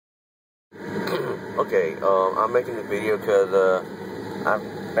Okay, I'm making the video because,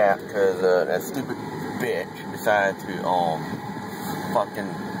 that stupid bitch decided to, fucking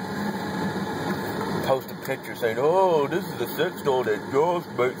post a picture saying, oh, this is the sex doll that girls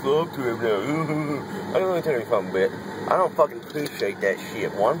makes love to him now. I don't want to tell you something, bitch. I don't fucking appreciate that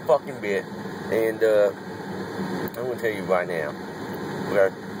shit one fucking bit, and, I'm gonna tell you right now,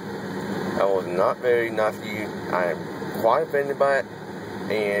 okay? I was not very nice to you. I am quite offended by it,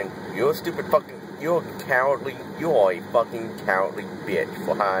 and you're a stupid fucking, you're a fucking cowardly bitch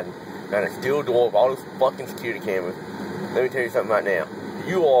for trying to steal the door of all those fucking security cameras. Let me tell you something right now.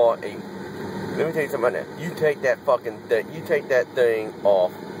 Let me tell you something right now. You take that fucking thing, you take that thing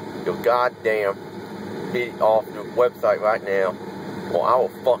off your goddamn, off your website right now, or I will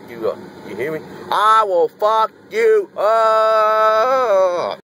fuck you up. You hear me? I will fuck you up!